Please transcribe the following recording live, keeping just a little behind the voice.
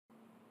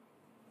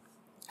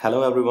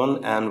Hello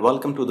everyone and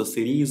welcome to the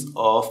series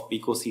of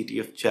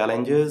picoCTF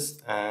challenges,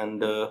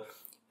 and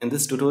in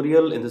this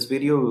tutorial, in this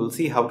video, we will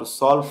see how to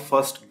solve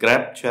first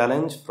Grep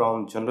challenge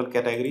from general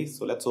category.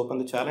 So let's open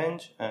the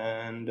challenge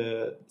and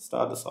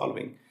start the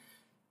solving.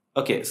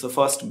 Okay, so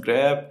first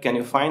Grep, can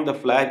you find the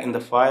flag in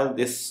the file?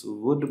 This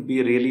would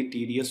be really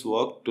tedious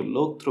work to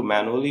look through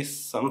manually.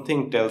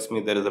 Something tells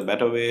me there is a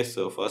better way.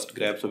 So first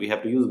Grep, so we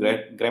have to use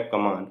Grep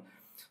command.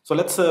 So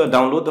let's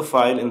download the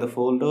file in the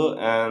folder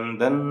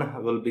and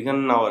then we'll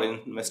begin our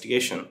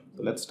investigation.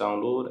 So let's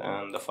download,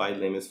 and the file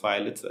name is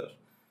file itself.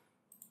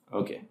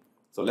 Okay,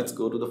 so let's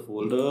go to the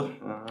folder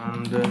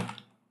and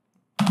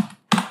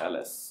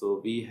ls. So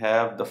we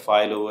have the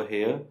file over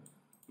here.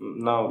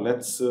 Now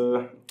let's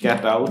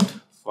cat out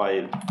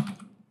file,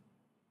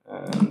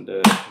 and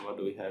what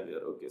do we have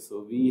here? Okay,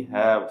 so we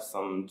have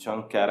some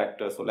chunk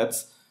character. So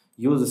let's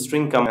use a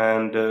string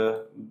command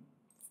and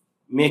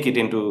make it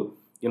into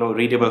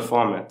readable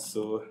format.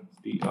 So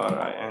strings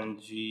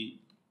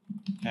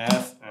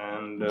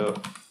and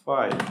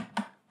file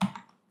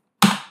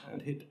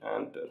and hit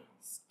enter.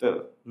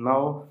 Still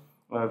now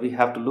we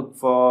have to look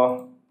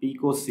for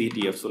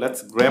picoCTF. So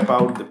let's grab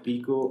out the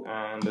pico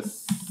and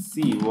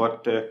see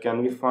what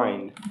can we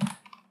find.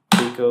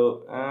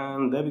 Pico,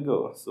 and there we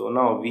go. So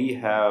now we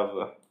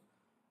have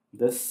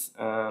this,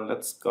 and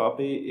let's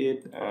copy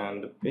it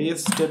and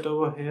paste it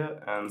over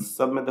here and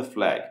submit the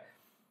flag.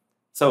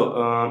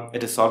 So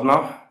it is solved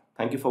now.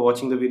 Thank you for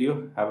watching the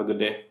video. Have a good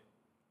day.